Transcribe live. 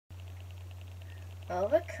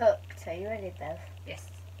Overcooked. Are you ready, Bev? Yes.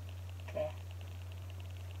 Okay.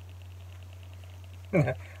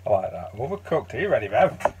 I like that. Overcooked. Are you ready,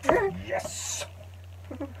 Bev? Yes.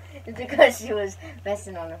 It's because she was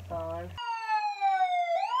messing on the phone.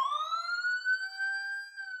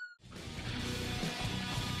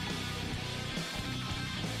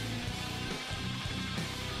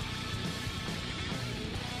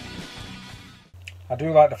 I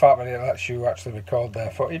do like the fact that it lets you actually record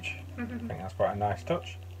their footage. I think that's quite a nice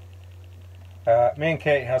touch. Me and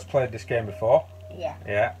Kate has played this game before. Yeah.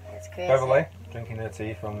 Yeah. It's crazy. Beverly, drinking her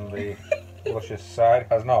tea from the luscious side,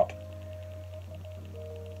 has not.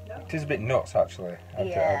 No. It is a bit nuts, actually.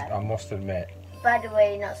 I must admit. By the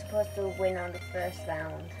way, you're not supposed to win on the first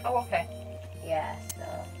round. Oh, okay. Yeah, so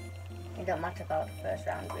it don't matter about the first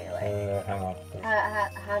round, really. Hang on.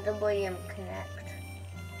 How do we connect?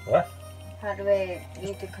 What? How do we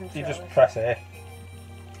use the controller? You just press A.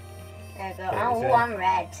 There you go. Yeah, Oh, it's I'm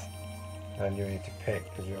red. Then you need to pick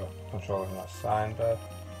because your controller's not signed, Bev.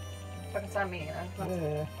 I can sign me, you know.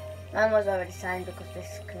 Yeah. Mine was already signed because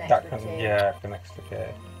this connects That with can, two. yeah, connects to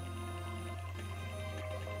Kate.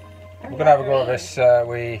 I'm We're gonna have a go at green. this.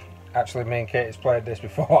 Me and Kate has played this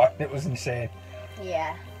before. And it was insane.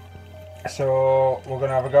 Yeah. So we're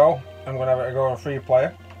gonna have a go. I'm gonna have a go on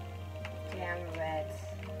 3-player. Yeah, I'm red.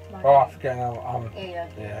 Oh, I forget now. Here you go,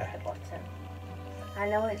 Yeah. at the bottom. I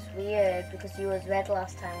know it's weird because you was red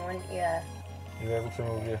last time, weren't you? You able to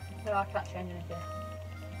move you? No, I can't change anything.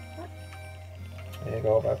 There you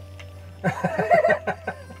go, Bev.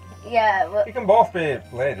 Yeah, well, You can both be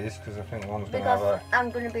ladies because I think one's gonna have because a.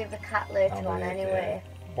 I'm going to be the cat later I'll on be- anyway.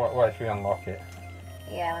 What if we unlock it?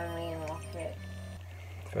 Yeah, when we unlock it.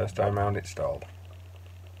 First time round, it's stalled.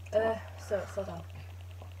 Slow down.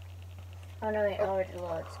 Oh no, it already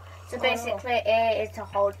loads. So basically, A is to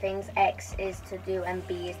hold things, X is to do, and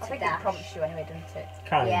B is I to think dash. it prompts you anyway, doesn't it?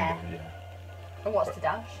 Kind Yeah. of, yeah. And what's to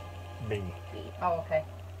dash? B. Oh, okay.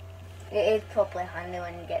 It is probably handy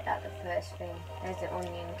when you get that the first thing. There's the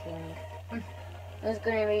Onion King. I was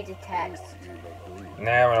going to read the text.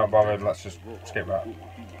 No, we're not bothered. Let's just skip that.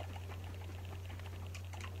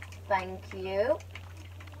 Thank you.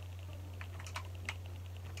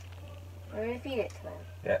 Will you feed it to him?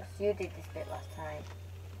 Yeah. You did this bit last time.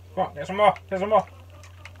 Come on, get some more. Get some more.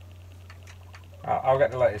 I'll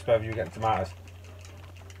get the lettuce, Bev. You get the tomatoes.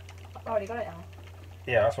 I've already got it now.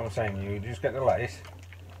 Yeah, that's what I'm saying. You just get the lettuce.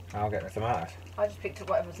 I'll get the tomatoes. I just picked up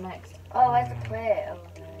whatever's next. Oh, where's the plate? Oh,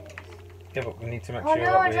 nice. Yeah, but we need to make Oh sure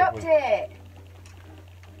no, that I dropped it.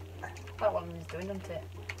 That one is doing, doesn't it?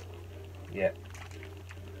 Yeah.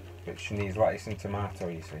 But she needs lettuce and tomato,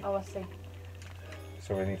 you see. Oh, I see.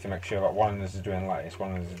 So we need to make sure that one of us is doing lettuce,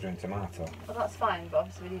 one of us is doing tomato. Well, that's fine, but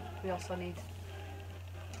obviously we also need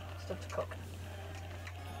stuff to cook.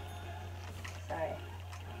 Sorry.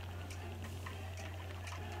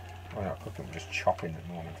 We're not cooking, we're just chopping at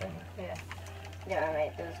the moment, aren't we? Yeah. Yeah,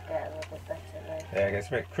 alright, those get a little bit better though. Yeah, it gets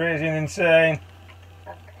a bit crazy and insane.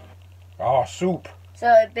 Okay. Oh, soup.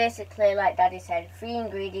 So basically, like Daddy said, 3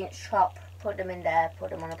 ingredients, chop, put them in there, put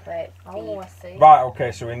them on a plate, Oh, I feed. see. Right,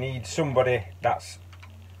 okay, so we need somebody that's...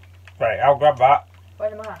 Right, I'll grab that. Where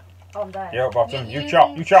am I? Oh, I'm there. You're at bottom. You You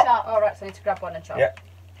chop, you chop. Oh, right, so I need to grab one and chop. Yeah.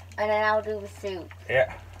 And then I'll do the soup.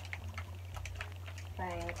 Yeah.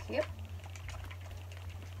 Thank you.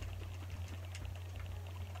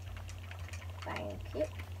 Thank you.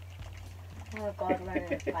 Oh god, when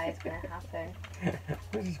the fire's gonna happen.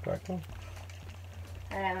 This is quite cool.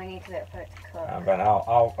 And then we need to wait for it to cook. And then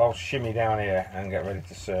I'll shimmy down here and get ready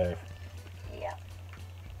to serve. Yeah.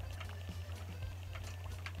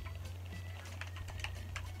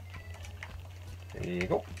 There you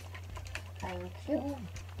go. Thank you.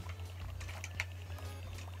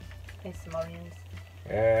 Need some onions.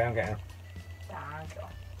 Yeah, I'm getting them. Thank you.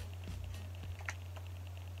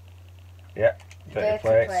 Yeah, dirty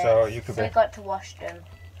plate, so you could So be... you got to wash them.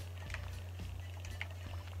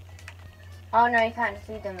 Oh no, you can't just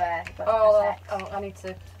leave them there. You've got to Oh, press X. I need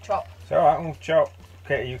to chop. So alright, we'll chop.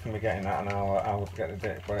 Katie, you can be getting that and I'll get the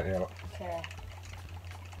dirty plate here. Look. Okay.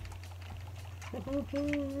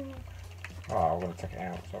 Oh, I'm going to take it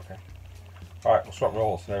out, it's okay. Alright, we'll swap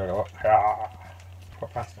rolls. There we go. Ah,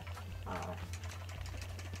 quite faster.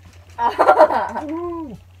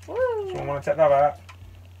 Woo! Someone want to take that out?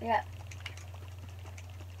 Yeah.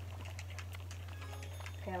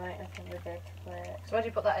 Okay, right, that's a dirty plate. So where do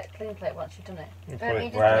you put that clean plate once you've done it? You Let put me it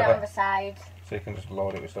just put it on wherever, the side. so you can just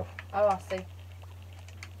load it with stuff. Oh, I see.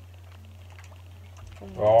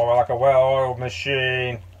 Oh, we're like a well-oiled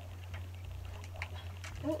machine.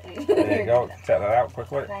 There you go, take that out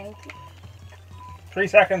quickly. Thank you. 3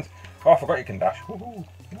 seconds. Oh, I forgot you can dash. Woohoo.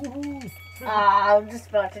 Woohoo. Ah, I'm just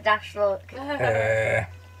about to dash look.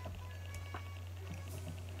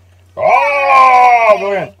 Oh,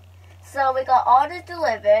 brilliant. So we got orders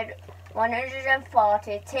delivered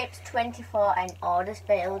 140, tips 24, and orders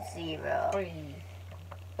failed 0.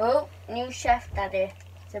 Oh, new chef daddy.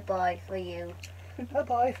 It's a boy for you. A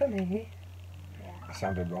boy for me. Yeah. That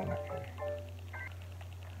sounded wrong, actually.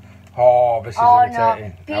 Oh, this is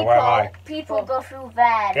irritating. Now, where am I? People go through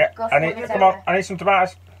there. Yeah, Go I through need, the come on, I need some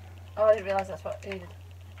tomatoes. Oh, I didn't realise that's what you needed.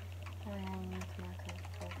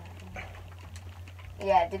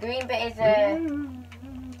 Yeah, the green bit is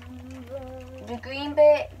the green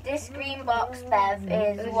bit. This green box, Bev,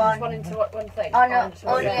 is Just one. one into one thing. Oh, no, into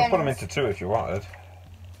You one can onions. put them into 2 if you wanted.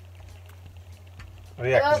 Oh,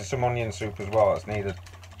 yeah, because there's some onion soup as well that's needed.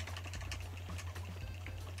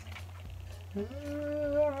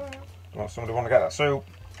 Somebody want to get that soup?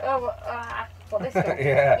 Oh, what this one?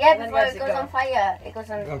 Yeah. Yeah, And then before where's it it goes go? on fire, it goes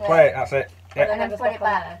on the And plate. plate, that's it. Yeah. And then goes put it back on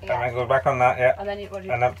back. there. And Yeah. then goes back on that, yeah. And then what do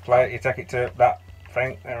you... And then plate, you take it to that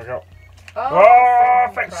thing. There we go. Oh,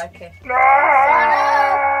 thanks. crikey.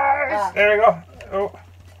 Nice! There we go. Oh,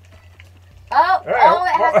 Oh, Hey, oh,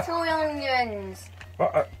 it what? has 2 onions.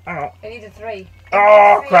 what? Hang on. It needed 3.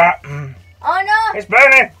 Oh, three. crap. Oh no! It's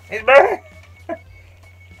burning! It's burning!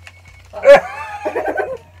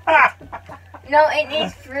 No, it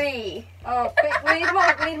needs 3. Oh, quick, we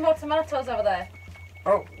need more tomatoes over there.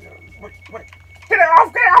 Oh, wait. Get it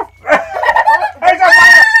off! Get it off! It's on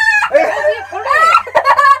fire! Where do you put it?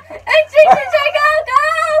 It's take go!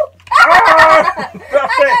 Ah, I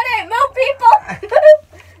got it! Move people!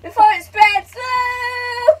 Before it spreads!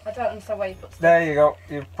 I don't understand where you put stuff. There you go.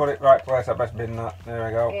 You've put it right place. I best bin that. There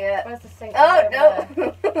we go. Yeah. Where's the sink? Oh, Over there.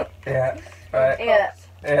 no. Yeah. Right. Yeah.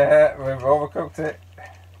 Yeah, we've overcooked it.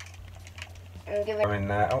 And give it. I'm in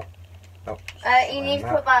there. Oh. You need to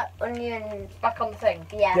put that onion. Back on the thing.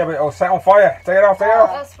 Yeah. Yeah, but it'll set on fire. Take it off, take it off.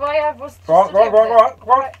 That's why I was just Go on.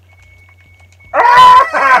 Right.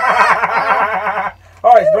 Ah!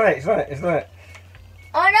 Oh, it's done it.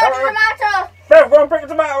 Oh no, the tomato! Bev, go and pick the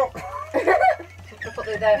tomato. Just put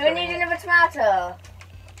it there Do for we need another tomato?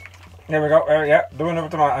 There we go. Yeah, do another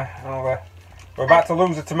tomato. Oh, we're about to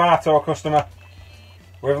lose a tomato customer.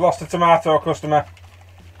 We've lost a tomato customer.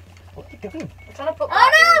 What are you doing? I'm trying to put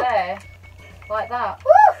that in there. Like that.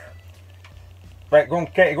 Woo! Right, go on,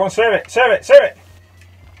 Katie, go and serve it. Serve it.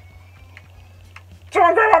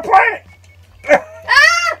 Someone grab my plate.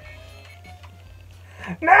 Ah!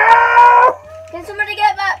 No! Can somebody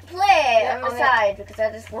get that plate Yeah, on the on it. side? Because I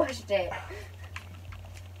just washed it.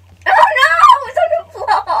 Oh no! It's on the floor!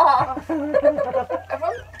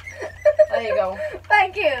 Everyone? There you go.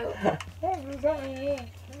 Thank you.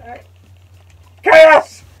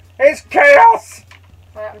 Chaos! It's chaos!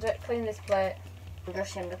 Right, I'm doing clean this plate. I'm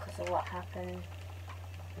rushing because of what happened.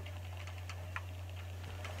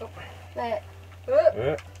 Oh. Wait.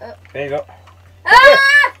 Oh, There you go.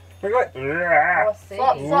 Ah! Quickly. I see.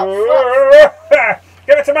 Flop, flop.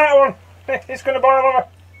 Get a tomato on. It's going to boil over.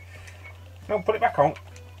 No, put it back on. Put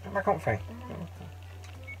it back on thing.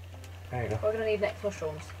 There you go. We're going to need next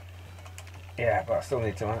mushrooms. Yeah, but I still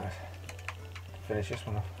need tomatoes. Finish this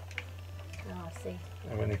one off. Oh, I see.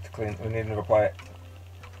 And we need to clean. We need another plate.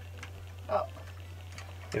 Oh,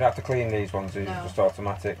 You don't have to clean these ones. These are No. just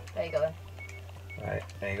automatic. there you go then. Right,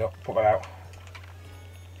 there you go. Put that out.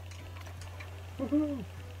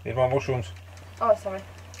 Need more mushrooms. Oh, sorry.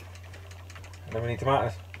 And then we need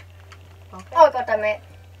tomatoes. Okay. Oh god damn it.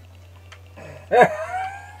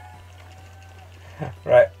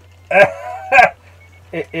 Right.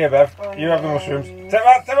 Here, Bev. Oh, You have the no. mushrooms. Take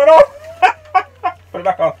that off. Put it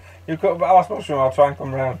back on. You cut the last mushroom. I'll try and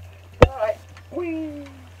come round. Alright. Whee.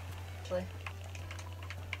 Actually.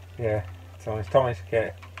 Yeah. Tommy's.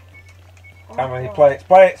 Okay. Oh, And we need God. plates.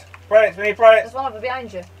 Plates. We need plates. There's one over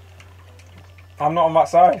behind you. I'm not on that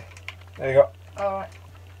side. There you go. Alright.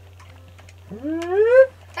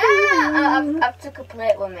 I've took a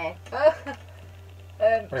plate with me. So,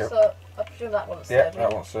 I presume that one's Yeah, serving.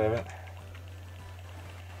 that won't serve it.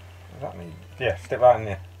 Does that mean? Yeah, stick that in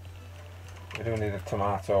there. We do need a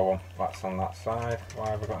tomato one. That's on that side. Why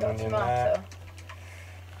have we got an Got a onion tomato.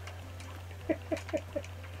 there?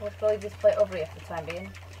 We'll just leave this plate over here for the time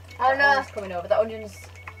being. Oh That no. onion's coming over. That onion's...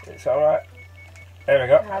 It's alright. There we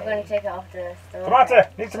go. I'm going to take it off the stove. Tomato!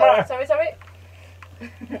 Need tomato! Sorry.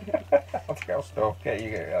 I'll take it off stove. Okay, you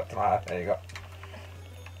get that tomato. There you go.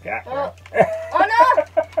 Yeah. Oh. Oh no!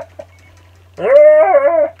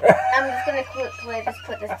 That's I'm just going to quickly just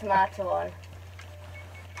put this tomato on.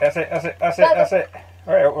 it. Alright,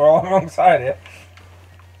 we're all on the wrong side here.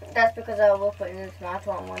 That's because I will put in the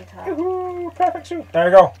tomato on one time. Woohoo, perfect soup. There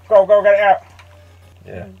we go. Go, get it out.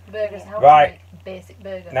 Yeah. Burgers, how Right. to make a basic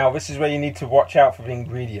burger. Now this is where you need to watch out for the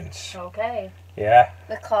ingredients. Okay. Yeah.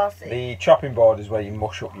 Because The chopping board is where you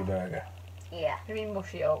mush up your burger. yeah. You mean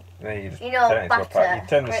mush it up? Then you just You know, turn it into a batter. pat. You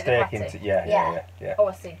turn the Create the steak patty. into yeah. Oh,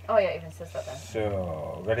 I see. Oh, yeah, it even says that then.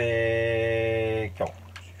 So ready, go.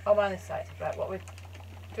 Oh, I'm on this side. Right, what we... Do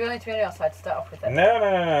we only need to be on your side to start off with then?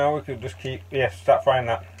 No. We could just keep. Yeah, start frying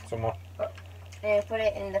that somewhere, Then you put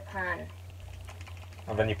it in the pan.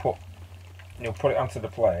 and then you'll put it onto the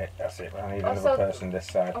plate. That's it. I need another so- person this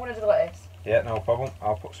side. I'm going to do the lettuce. Yeah, no problem.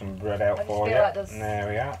 I'll put some bread out I just for feel you. like there's- There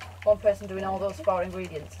we are. One person doing all those 4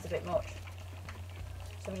 ingredients is a bit much.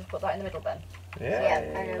 So we just put that in the middle then. Yeah,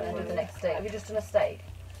 Yeah. I know. And then do the next steak. Have you just done a steak?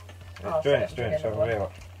 Oh, It's doing so it. It's doing it. it's So doing over here,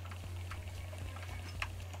 look.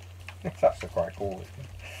 It's actually quite cool.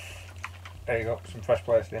 There you go. Some fresh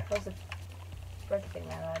plates there. There's a bread thing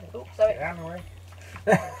there. Oops, sorry. Get out of the way.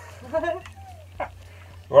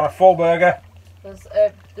 You want a full burger? There's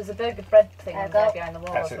a burger bread thing There you there go. behind the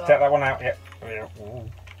wall That's as it. well. Take that one out. Yeah. Ooh.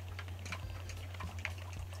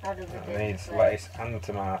 How do we do It this? needs lettuce and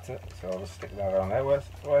tomato, so I'll just stick that on there. Where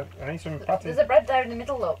I need some patties. There's a bread there in the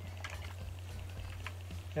middle, look.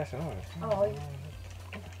 Yes, I know. Oh,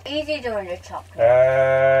 Easy doing the chocolate.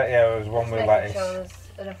 Yeah, there was one Just with making lettuce. sure there's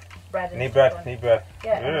enough bread. and Need stuff bread, on. need bread.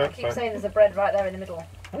 Yeah, and I keep saying there's a bread right there in the middle.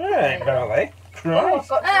 Alright, apparently. Oh, I've Christ.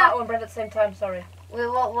 got tomato and bread at the same time, sorry.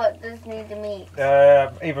 Well, what does need the meat?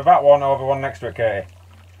 Either that one or the one next to it, Katie.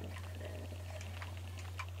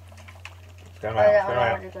 It's going I out, don't it's know going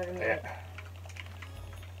how out. to go to meat.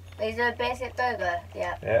 Yeah. Is there a basic burger?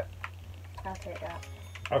 Yeah. Yeah. I'll take that.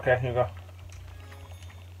 Okay, here you go.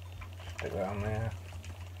 Stick that on there.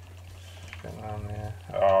 Stick that on there.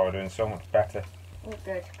 Oh, we're doing so much better. Oh,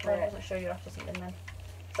 good. I Great. wasn't sure you're after something then.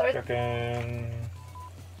 Sorry. Chicken.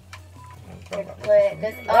 Plate.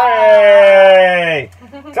 Hey!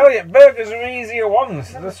 Tell you, burgers are easier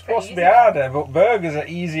ones. They're That's supposed to be pretty easy. harder, but burgers are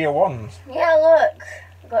easier ones. Yeah, look.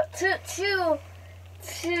 Got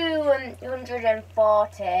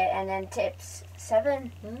 240 and then tips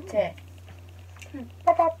 70.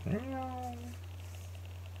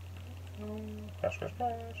 Crash, crash,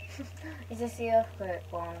 crash. Is this the earthquake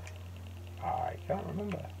one? I can't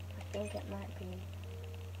remember. I think it might be.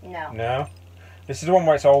 No. No. This is the one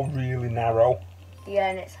where it's all really narrow. Yeah,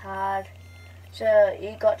 and it's hard. So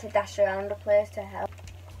you got to dash around the place to help.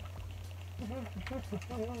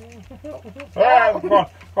 Ah, come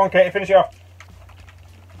on, Katie, finish it off.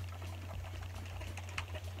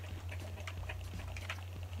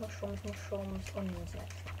 Mushrooms, onions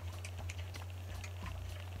next.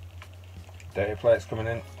 Dirty plates coming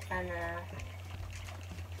in. And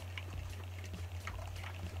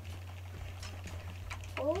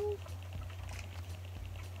oh,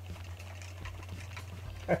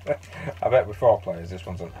 I bet with 4 players, this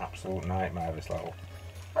one's an absolute nightmare, this level.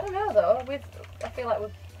 I don't know though. I feel like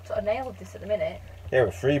we've sort of nailed this at the minute. Yeah,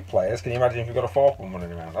 with 3 players, can you imagine if you've got a 4th one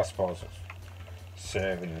running around? I suppose it's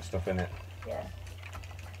serving and stuff in it. Yeah.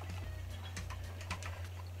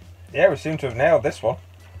 Yeah, we seem to have nailed this one.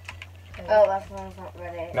 oh, that one's not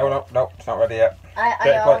ready. No, it's not ready yet. I Dirty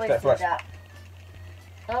plates, always dirty do plates. that.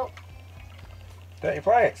 Oh, Dirty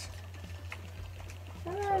plates.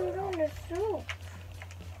 I'm doing the soup.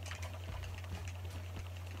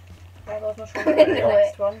 All those mushrooms are the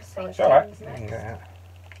next one. So It's alright. onions You can next. get it.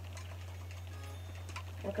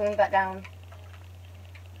 We're coming back down.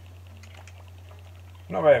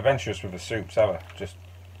 Not very adventurous with the soups, ever. Just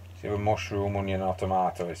see with mushroom, onion, or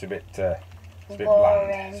tomato. It's a bit bland.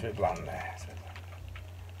 Boring. It's a bit bland there. It's a bit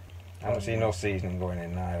bland. I haven't seen no seasoning going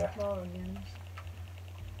in either. More onions.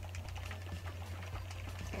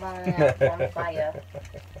 On fire.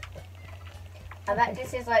 I bet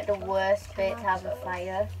this is like the worst bit to have a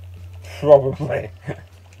fire Probably.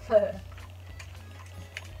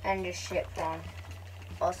 and the ship one.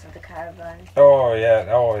 Also the caravan. Oh yeah,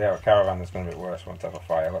 a caravan is going to be worse once I have a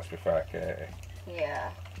fire. Let's be fair, Katie. Yeah.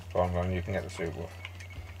 Go on, you can get the soup.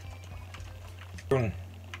 Raccoon.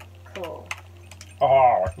 Cool.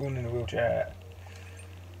 Oh, raccoon in a wheelchair.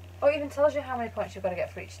 Oh, it even tells you how many points you've got to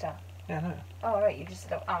get for each star. Yeah, no. Oh, right, you just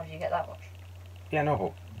said, oh, how do you get that much? Yeah, no,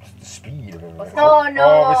 but it's the speed of everything. Oh, no.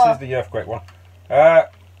 Oh, this is the earthquake one.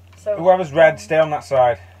 So, Whoever's red, stay on that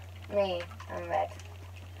side. Me, I'm red.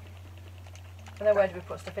 and then where do we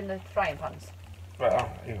put stuff in the frying pans? Right,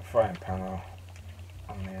 either frying pan or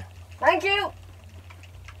on there. Thank you!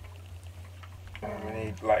 We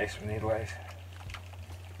need lettuce,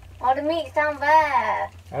 Oh, the meat's down there.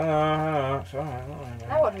 I know, it's alright.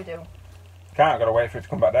 Now what do we do? Can't, gotta wait for it to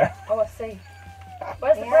come back down. Oh, I see.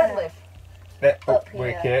 Where's the Yeah. bread live? Up Up with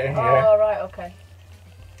here. Katie, yeah. Oh, right, okay.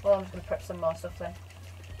 Well, I'm just going to prep some more stuff then.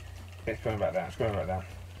 It's going back down. It's going back down.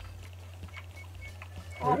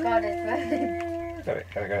 Oh god, it's burning. Got it.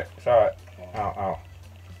 It's alright. Oh.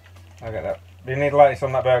 I get that. You need lettuce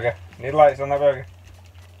on that burger. We'll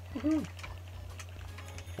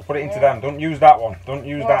put it into them. Don't use that one. Don't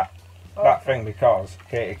use that thing because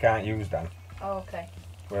Katie can't use them. Oh, okay.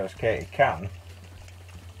 Whereas Katie can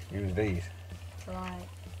use these. Right.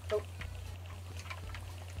 Oh.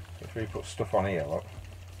 If we put stuff on here, look.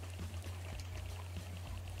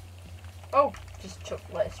 Oh, just chuck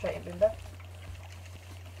lettuce straight in bin there.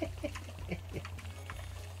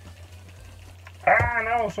 Ah,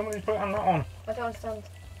 no, somebody's put it on that one. I don't understand.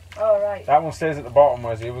 Oh, right. That one stays at the bottom,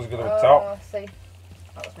 whereas the others go to the Oh, top. I see.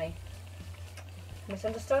 That was me.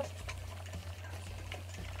 Misunderstood?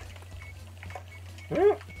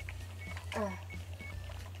 Ooh. Don't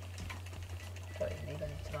even need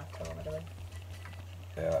any tomato, am I doing?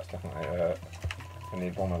 Yeah, that's definitely I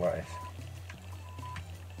need one of lettuce.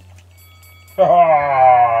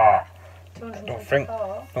 Ah! Don't think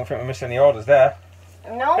we missed any orders there.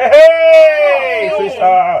 No. Hey! 3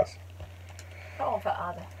 stars! Not one for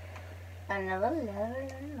either. Another level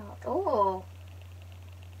unlocked. Ooh.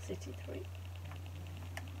 City 3.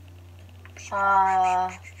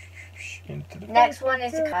 Into the Next one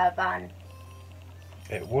is a caravan.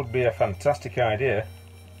 It would be a fantastic idea.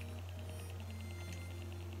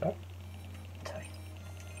 Oh, Sorry.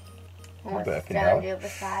 What's bit of down Pinel. the other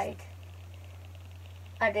side?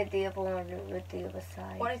 I did the other one with the other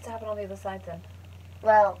side. What needs to happen on the other side then?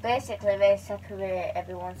 Well, basically they separate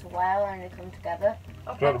every once in a while and they come together.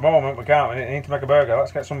 so at Okay. the moment we can't. We need to make a burger.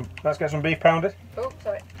 Let's get some beef pounded. Oh,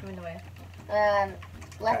 sorry. I'm in the way.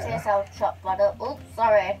 Lettuce I'll chop that up. Oops,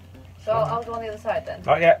 sorry. So I'll go on the other side then.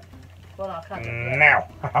 Not yet. Well, no, I can't do it yet. Now.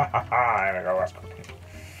 There we go. That's cooking.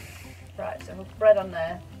 Right, so we'll put bread on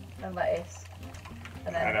there and lettuce.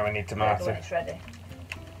 And then I know we need burger tomato. when it's ready.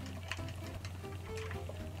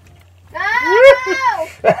 No!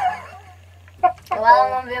 Well,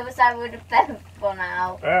 I'm on the other side with the pepper for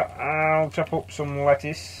now. Well, I'll chop up some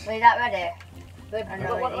lettuce. Are you that ready? The, I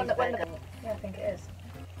know it needs burger. yeah, I think it is.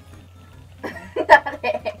 That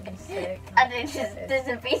is. Sick. And it just there's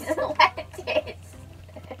a piece of lettuce.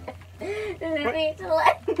 There's a piece of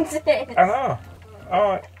lettuce. I know.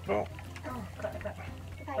 Alright. Well, Oh, got it.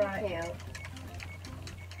 Thank Right. you.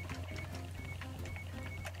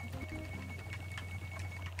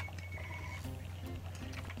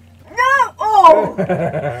 No!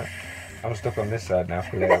 Oh! I'm stuck on this side now. So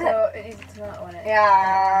it needs a tomato on it.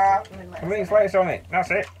 Yeah. I mean, it's lettuce on it.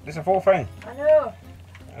 That's it. It's a full thing. I know.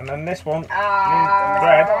 And then this one.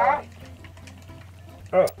 Ah.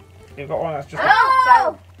 Oh, you've got one that's just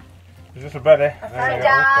Oh! it's just a bready. I There you go.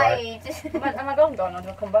 I Right. died. Am I gone or do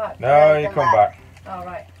I come back? No, you come back. Oh,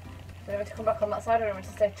 right. Do you want me to come back on that side or do you want me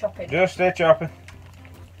to stay chopping? Just stay chopping.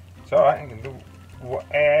 It's alright. You can do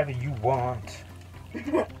whatever you want.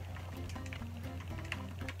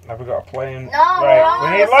 Have we got a plain? No, right. we're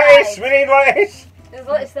on We need the lettuce. side. We need lettuce. There's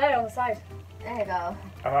lettuce there on the side. There you go.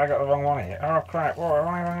 Have I got the wrong one here? Oh crap! Whoa,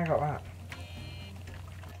 why have I got that?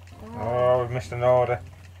 Oh, we've missed an order.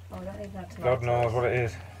 Oh, we don't need no tomatoes. God knows what it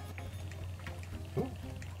is. We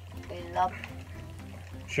love.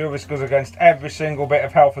 Sure, this goes against every single bit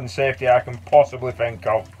of health and safety I can possibly think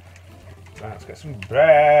of. Right, let's get some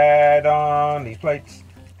bread on these plates.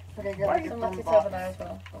 Put it Why in is the some lettuce box. over there as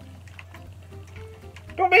well? Oh.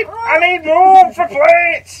 Don't be. I need room for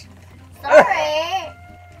plates. Sorry.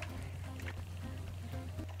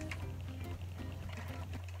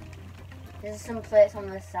 There's some plates on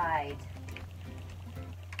the side.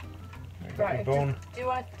 Right, Bone. do you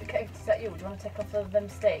want to, okay, is that you? Do you want to take off them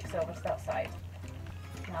steaks over to that side?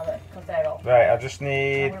 Now that, because they're all. Right, I just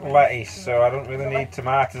need lettuce, so I don't really need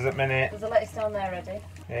tomatoes at the minute. There's a lettuce down there ready.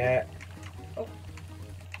 Yeah.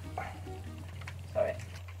 Sorry.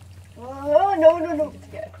 Oh, no. Needed to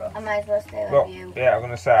get across. I might as well stay Well, with you. yeah, I'm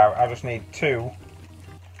gonna say I just need 2.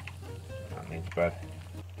 That needs bread.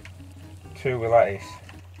 2 with lettuce.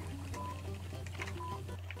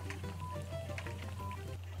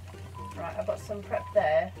 Right, I've got some prep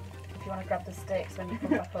there. If you want to grab the steaks when you come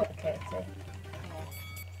back over, Katie.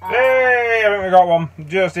 Hey, I think we got one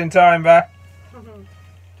just in time there.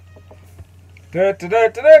 Da, da, da,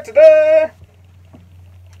 da, da, da.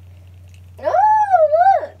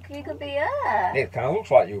 Oh, look! You could be her. It kind of looks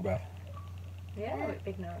like you, Beth. Yeah, with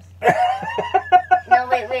big nose. No,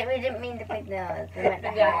 wait, we didn't mean the big nose. We meant the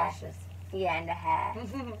Big hair. eyelashes. Yeah, and the hair.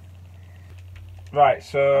 Right,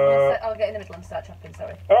 so. I'll get in the middle and start chopping,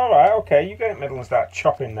 sorry. Alright, okay, you get in the middle and start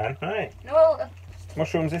chopping then. Right. No, well,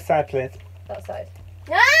 Mushrooms this side, please. that side.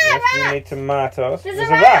 Ah, Yes, you rat! need tomatoes. There's There's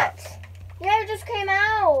a a rat. Yeah, it just came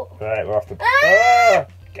out. Right, we'll have to. Ah!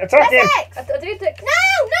 Attack him! Essex! I do take. No!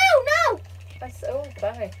 Oh,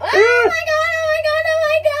 bye. Oh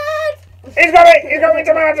my god! He's got it! He's got me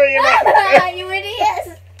tomato, you mate! You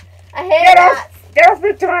idiots! I hate Get that. off! Get off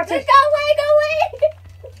me tomato! Just go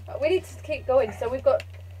away! We need to keep going, so we've got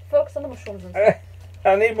focus on the mushrooms and stuff.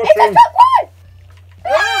 I need It's a mushrooms. top one!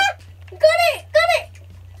 Ah! Got it!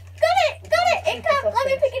 It can't. Let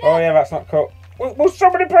me pick it Oh up. yeah, that's not cooked. Will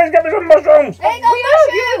somebody please get me some mushrooms? There you go, You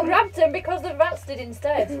mushroom. grabbed them because the rats did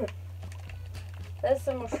instead. There's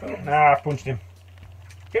some mushrooms. Nah, I punched him.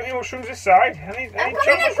 Get me mushrooms this side. I need I'm chopped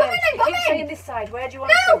coming. mushrooms. You keep saying this side. Where do you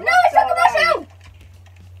want No, to? it's not the mushroom.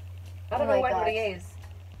 I don't Oh know my where God. he is.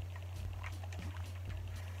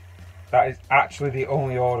 That is actually the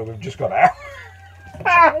only order we've just got out.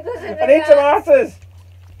 Ah, Because of I the need rats. tomatoes.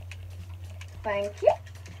 Thank you.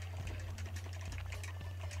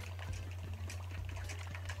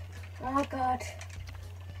 Oh god.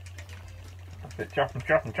 That's it, chop them.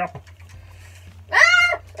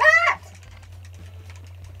 Ah! Rat!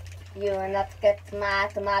 You will not get my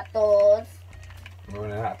tomatoes. We're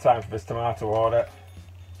running out of time for this tomato order.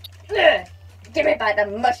 Ugh. Give me back the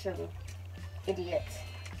mushroom, idiot.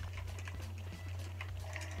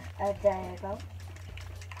 There you go.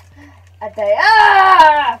 There.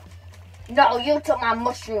 Ah! No, you took my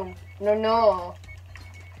mushroom. No.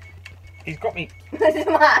 He's got me.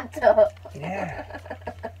 Tomato. Yeah.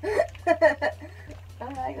 I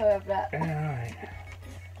like that. Alright.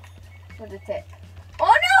 For the tip.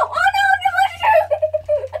 Oh no, the mushroom!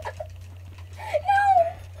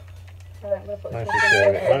 No! Right, I'm gonna put Managed this to one save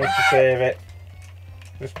in. it. Managed to save it.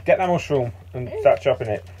 Just get that mushroom and start chopping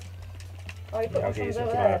it. Oh, you put Yeah, I'll get you mushrooms some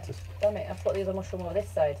over there. tomatoes. Damn it, I've put the other mushroom over this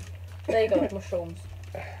side. There you go, mushrooms.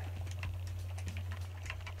 Take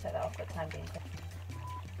that off for the time being.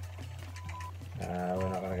 Nah, we're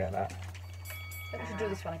not going to get that. I think we should do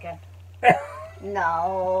this one again.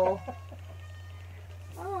 No.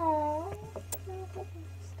 Oh.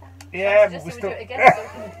 Yeah, but Just we so we still... do it again so we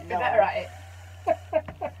can be No. better at it.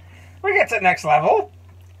 we get to the next level.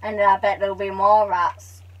 And I bet there'll be more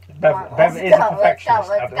rats. Bev Let's is a go, perfectionist.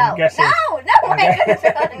 let's I'm go. guessing. No, I'm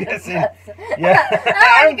I'm guessing. Yeah,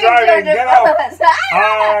 I'm driving. Get off.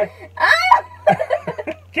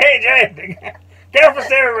 KJ, get off the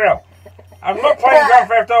steering wheel. I'm not playing Grand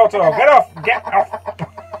Theft Auto. Get off. Get off.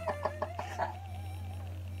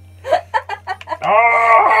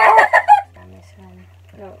 Oh!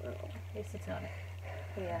 No. You're sitting on it.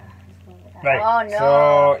 Yeah. Right, Oh no.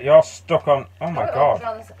 so you're stuck on... Oh my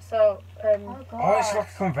god. So, Oh god. Oh, it's like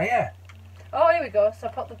a conveyor. oh, here we go. So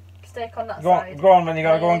I put the steak on that Go side. on, go on, then you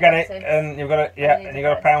gotta go and get it, This. and you've got to, yeah, And and you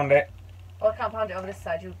gotta this. pound it. Oh, I can't pound it over this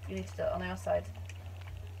side. You need to do it on your side.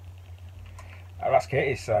 Oh, that's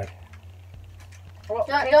Katie's side. What,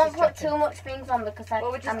 Don't Katie's put chopping? too much things on because Well,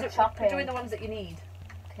 I'm we're chopping. doing the ones that you need.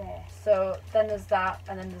 Okay. So then there's that,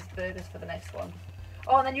 and then there's burgers for the next one.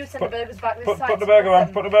 Oh, and then you send Put- the burgers back this Put side. the burger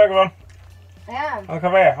on, put the burger on. Yeah. On the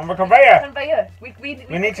conveyor, on the conveyor. Conveyor. We need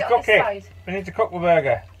to on cook this it. side. We need to cook the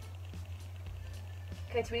burger.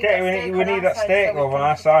 Katie, we need Katie, that we steak need on our that side steak so we over on can-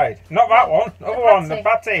 our side. Not that one, the other one, the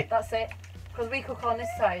patty. That's it. Because we cook on this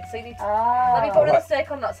side, so you need to... Oh. Let me put another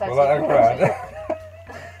steak on that side. Well, so that you look can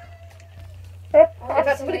right. In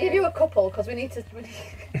fact, I'm going to give you a couple because we need to...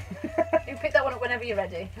 you pick that one up whenever you're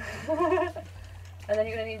ready. And then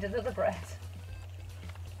you're going to need another bread.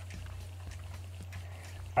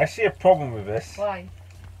 I see a problem with this. Why?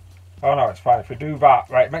 Oh no, it's fine. If we do that,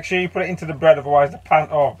 right, make sure you put it into the bread, otherwise the pan...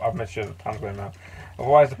 Oh, I've made sure the pan's going around.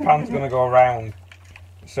 Otherwise the pan's going to go around.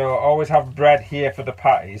 So always have bread here for the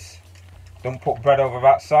patties. Don't put bread over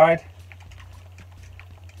that side.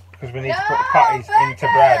 Because we need to put the patties into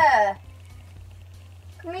bread.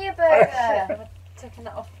 Come here, burger. I'm taking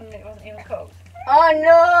that off and it wasn't even cooked.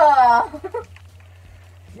 Oh no.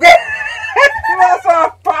 That's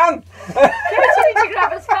our pan! Katie, did you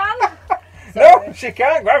grab his pan? No, she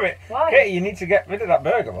can't grab it. Why? Katie, you need to get rid of that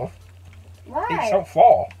burger, love. Why? It's on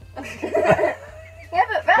floor. Yeah,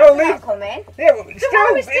 but that's No, not leave- coming. Yeah, but we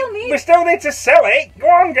still need to sell it. Go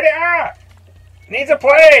on, get it out. Needs a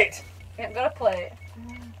plate. You haven't got a plate.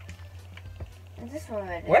 Is this one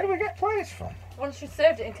ready? Where do we get plates from? Once you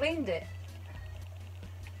served it and cleaned it.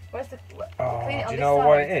 Where's the... Oh, clean it do on you this know side.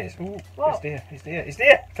 what it is? Ooh, What? it's there. It's there. It's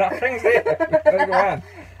there. That thing's there. There you go on.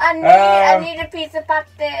 I need a piece of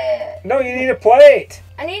patty. No, you need a plate.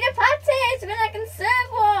 I need a patty so then I can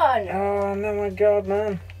serve one. Oh, no, my God,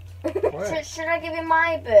 man. Should I give you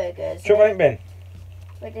my burgers? Chuck that in bin.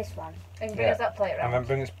 With this one. And bring us that plate And around. then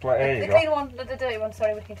bring this plate. There The you clean go. one, the dirty one,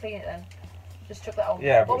 sorry, we can clean it then. Just chuck that on.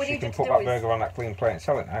 Yeah, what but we she need can you to put do that is, burger on that clean plate and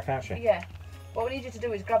sell it now, can't she? Yeah. What we need you to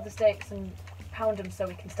do is grab the steaks and pound them so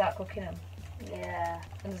we can start cooking them. Yeah.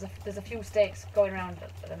 And there's a few steaks going around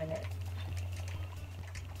at the minute.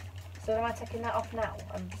 So am I taking that off now?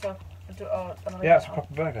 Yeah, it's a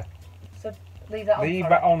proper burger. So leave that on. Leave for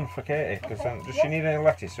that her? on for Katie, because Okay, then does yeah. she need any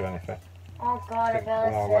lettuce or anything? Oh God, I Take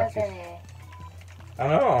one more barely says lettuce. any. I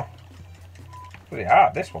know. Pretty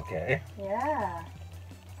hard this one, Katie. Yeah.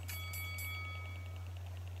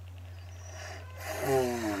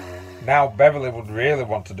 Now Beverly would really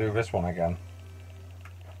want to do this one again.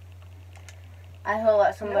 I hope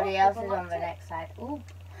that somebody No, else people is on liked the it. next side. Ooh.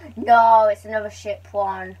 No, it's another ship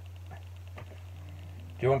one.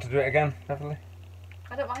 Do you want to do it again, Beverly?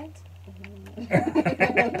 I don't mind.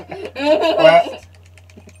 Well,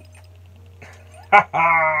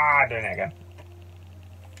 haha, doing it again.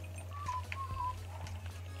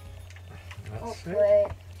 Oh, That's it. wait.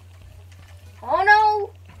 Oh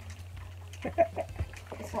no!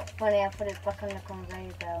 It's not funny, I put it back on the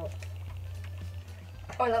conveyor belt.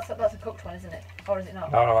 Oh, that's a cooked one, isn't it? Or is it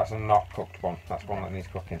not? No, that's a not cooked one. That's one that needs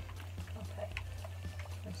cooking. Okay.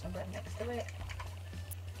 There's some bread next to it.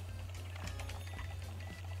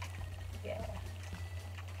 Yeah.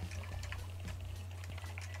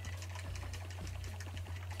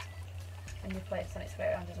 And your plate's on its way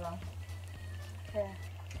around as well. Okay.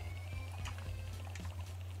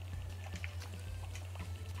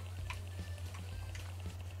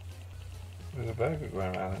 There's a burger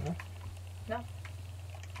going around, isn't there? No.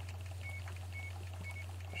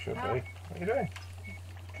 Should No. be. What are you doing?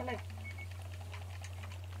 Can I?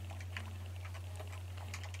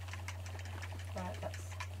 Right, that's.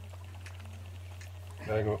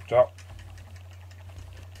 Burger up top.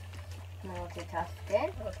 Multitasking.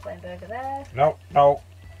 I've got a plain burger there. No, no.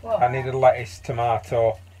 What? I needed lettuce,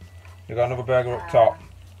 tomato. You got another burger up top.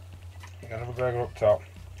 You got another burger up top.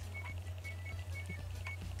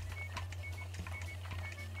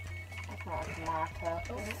 That's not a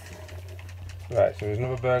tomato. Right, so there's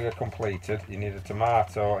another burger completed. You need a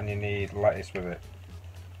tomato and you need lettuce with it.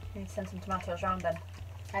 You need to send some tomatoes round then.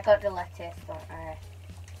 I got the lettuce, don't I?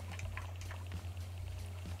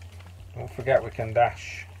 Don't forget we can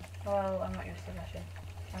dash. Well, I'm not used to dashing.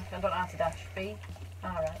 I don't know how to dash. B.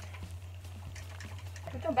 Alright.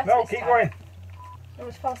 We've done better No, this keep time. going. There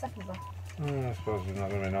was 4 seconds left. I suppose there's not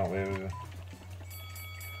going to be no way, is there?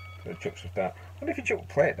 So chuck stuff down. What if you chuck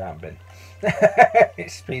a plate down, bin? It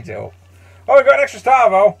speeds it up. Oh, we got an extra star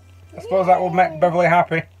though. I suppose that will make Beverly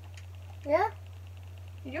happy. Yeah?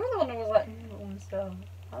 You were the one who was like, so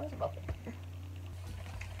I was about it.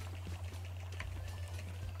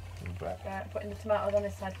 Right, putting the tomatoes on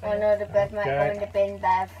this side for Oh you. no, the bread might go Okay. in the bin,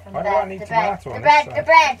 Bev. And Why Bev, do I need the tomato bread. on The this bread, side? the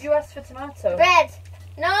bread, You asked for tomato. the bread.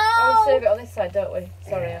 No! Oh, we serve it on this side, don't we?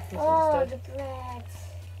 Sorry, I Oh, misunderstood. the bread.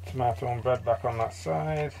 Tomato and bread back on that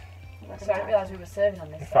side. Sorry, I didn't realise we were serving on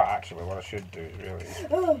In this fact, side. actually, what I should do is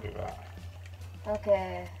really do that.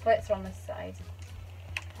 Okay. Plates are on this side.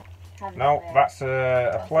 Have No, the bread. that's a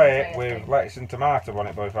That's plate okay, with okay. lettuce and tomato on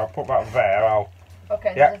it, but if I put that there, I'll...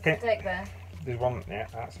 Okay, Yeah, there's can- a steak there. There's one, yeah,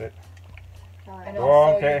 that's it. Alright. And Go also,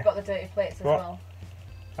 on, okay. you've got the dirty plates as Go on. well.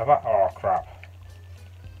 Have that? Oh, crap.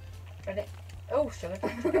 Ready? Oh, sugar.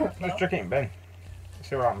 Just chuck it in bin.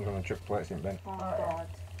 See what happens when I chuck plates in bin. Oh, Oh, yeah. God.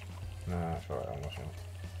 No, that's alright, I'm not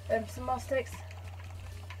sure. Some more steaks.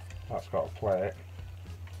 That's got a plate.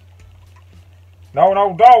 No,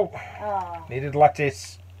 no, don't! Oh. Needed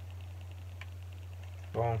lettuce.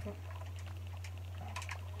 Go on.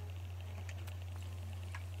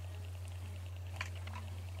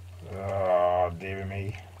 Oh, dear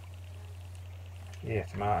me. Yeah,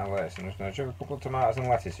 tomato and lettuce. I'm just going to chuck a couple of tomatoes and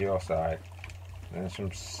lettuce your side. And then some I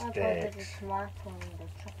thought there's a steaks. tomato on the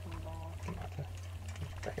chopping board. Tomato.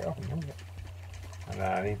 Just take it off and move it. And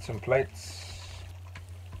then I need some plates.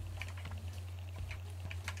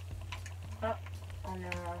 Oh no.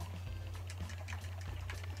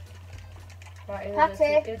 Right, Patty.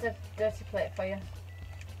 here's a dirty plate for you.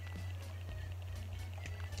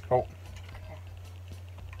 Cool.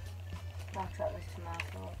 I'll chop this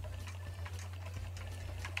tomato up.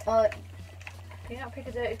 Oh, Can you not pick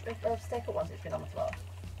a dirty steak up once it's been on the floor?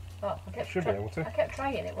 Oh, I kept Should be able to. I kept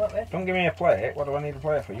trying it, won't we? Don't give me a plate. What do I need a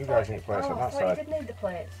plate for? You guys need plates oh, on I that thought side. you did need the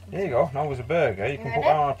plates. Here you go. Now there's a burger. You can You put ready?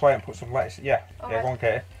 that on a plate and put some lettuce. Yeah, All yeah, right. go on,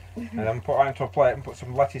 Katie. And then put that into a plate and put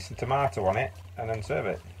some lettuce and tomato on it, and then serve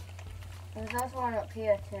it. there's also one up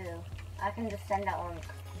here too. I can just send that one.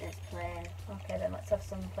 It's plain. Okay, then let's have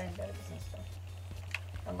some plain burgers and stuff.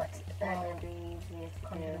 And let's That would be easier to do.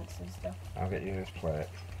 condiments and stuff. I'll get you this plate.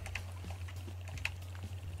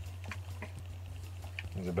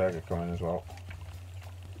 There's a burger coming as well.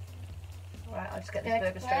 Right, I'll just get this Dirty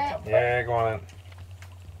burger straight plate. up. Yeah, go on then.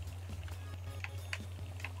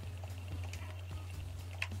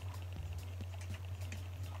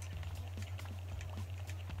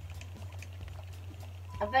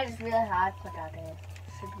 I bet it's really hard for Daddy.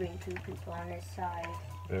 Should bring 2 people on his side.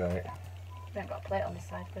 Right. We haven't got a plate on this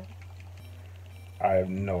side, but I have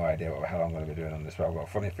no idea what the hell I'm going to be doing on this, but I've got a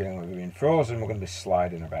funny feeling we're being frozen. We're going to be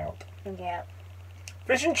sliding about. Yep.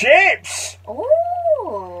 Fish and chips! Ooh!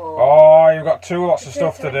 Oh, you've got lots of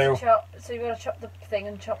stuff to do. So you've got to chop the thing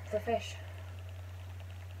and chop the fish.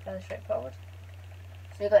 Fairly straightforward.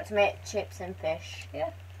 So you've got to make chips and fish.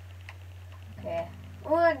 Yeah. Okay.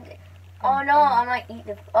 Oh no, I might eat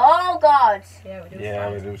the... Oh God! Yeah, we do Yeah,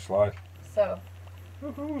 slide. we do slide. So,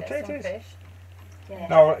 Woohoo, get some potatoes. fish. Yeah.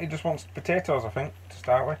 No, he just wants potatoes, I think, to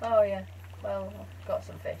start with. Oh yeah, well, I've got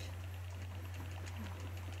some fish.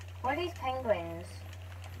 What are these penguins?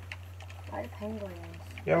 Why are the penguins?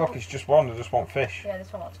 Yeah, look, it's just one. They just want fish. Yeah,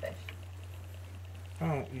 this one wants fish.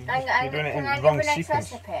 Oh, you're doing it can in I the give wrong an next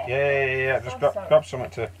sequence. recipe? Yeah. Just Oh, sorry. grab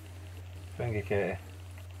something to finger Katie.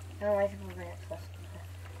 No, wait for the next recipe.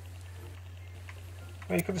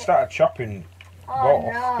 Well, you could have started chopping. Oh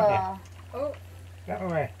Both, no. Oh, Get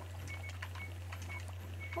away.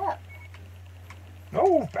 What?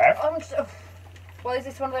 No, Bev. well, is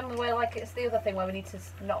this one of them where like it's the other thing where we need to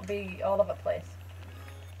not be all over the place?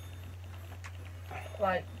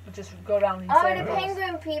 Like, we just go around in Oh, circles. the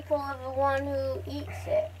penguin people are the one who eats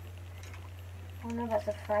it. Oh no, that's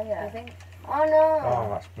a fryer. You think? Oh no. Oh,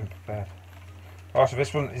 that's been prepared. Oh, so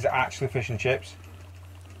this one is actually fish and chips.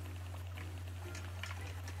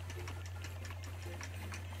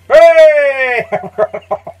 Hey! I've gone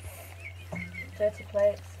off. Dirty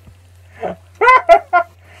plates.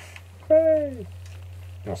 Hey!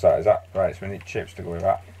 What's that? Is that right? So we need chips to go with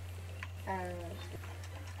that.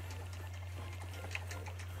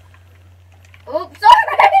 Oops,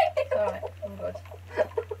 sorry. Alright, I'm good.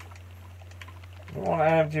 I want an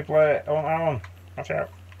empty plate. I want that one. Watch out.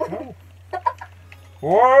 No.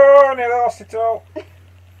 Whoa! Nearly lost it all.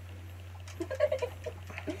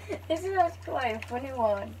 This is quite a funny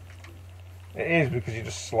one. It is because you're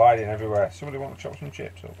just sliding everywhere. Somebody want to chop some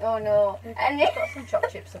chips up? Oh no. And I've got some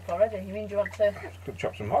chopped chips up already. You mean do you want to... Could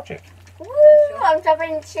chop some more chips. woo, I'm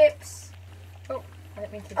chopping chips. I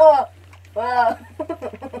didn't mean to... Oh, whoa.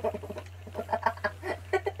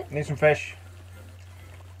 Need some fish.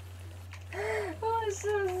 Oh, I'm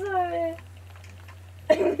so sorry.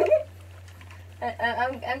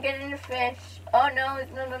 I'm getting the fish. Oh no,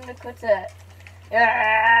 it's not on the cutter.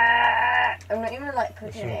 I'm not even like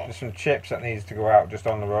cutting There's some chips that needs to go out just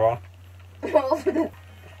on their own. it.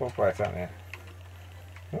 Full plate, aren't they?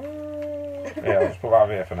 Yeah, let's put that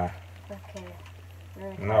over here for now. Okay.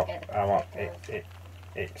 No, I want it.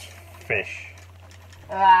 It's fish.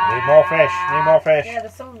 Ah. Need more fish. Need more fish. Yeah,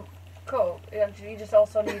 there's some cook. You just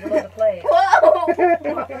also need a load of plates. Whoa! What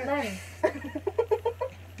happened then?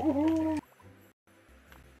 Woohoo.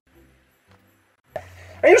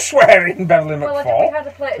 Are you swearing, Beverly Well, I McFall? think we had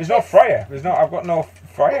a plate of There's no chips. fryer. I've got no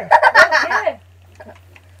fryer. Yeah.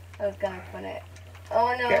 I was going for it.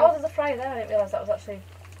 Oh no. Oh, there's a fryer there. I didn't realise that was actually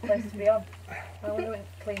a place to be on. I wonder when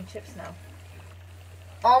clean chips now.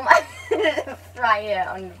 Oh my. Fryer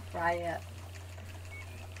on the fryer.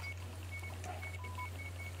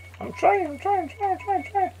 I'm trying.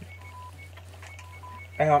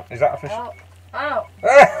 Hang on, is that a fish? Oh. Ow.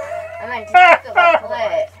 I meant to pick up that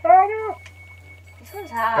plate. Oh This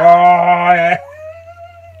one's no! hard. Oh yeah.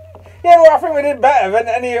 Yeah, well, I think we did better than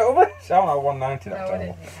any others. Oh no, 190. That's No, we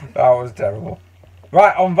terrible. didn't. That was terrible.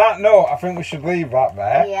 Right, on that note, I think we should leave that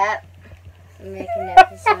there. Yep. I'm making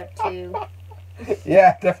episode 2.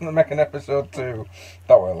 Yeah, definitely make an episode 2.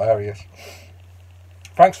 That was hilarious.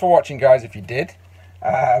 Thanks for watching, guys. If you did,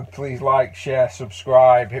 please like, share,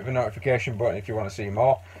 subscribe, hit the notification button if you want to see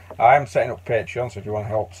more. I am setting up Patreon, so if you want to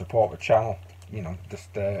help support the channel, you know,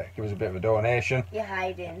 just give us a bit of a donation. You're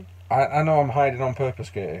hiding. I know I'm hiding on purpose,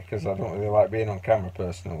 Katie, because I don't really like being on camera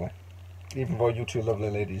personally. Even though you two lovely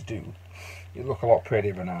ladies do. You look a lot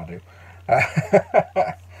prettier than I do.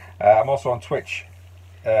 I'm also on Twitch.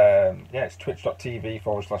 Yeah, it's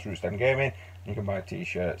twitch.tv/RootsDenGaming. You can buy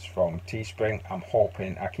t-shirts from Teespring. I'm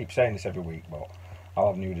hoping, I keep saying this every week, but I'll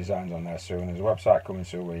have new designs on there soon. There's a website coming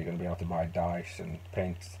soon where you're going to be able to buy dice and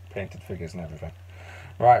painted figures and everything.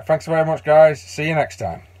 Right, thanks very much, guys. See you next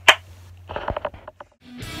time.